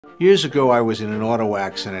Years ago, I was in an auto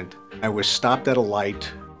accident. I was stopped at a light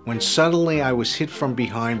when suddenly I was hit from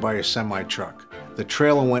behind by a semi-truck. The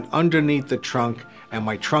trailer went underneath the trunk and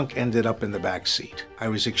my trunk ended up in the back seat. I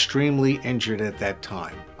was extremely injured at that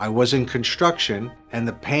time. I was in construction and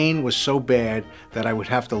the pain was so bad that I would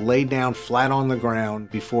have to lay down flat on the ground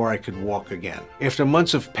before I could walk again. After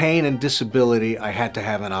months of pain and disability, I had to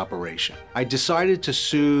have an operation. I decided to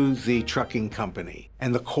sue the trucking company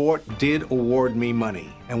and the court did award me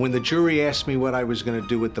money. And when the jury asked me what I was going to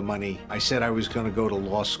do with the money, I said I was going to go to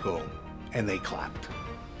law school and they clapped.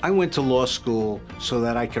 I went to law school so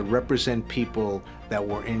that I could represent people that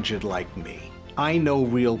were injured like me. I know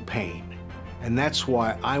real pain, and that's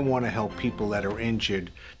why I want to help people that are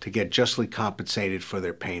injured to get justly compensated for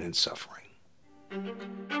their pain and suffering.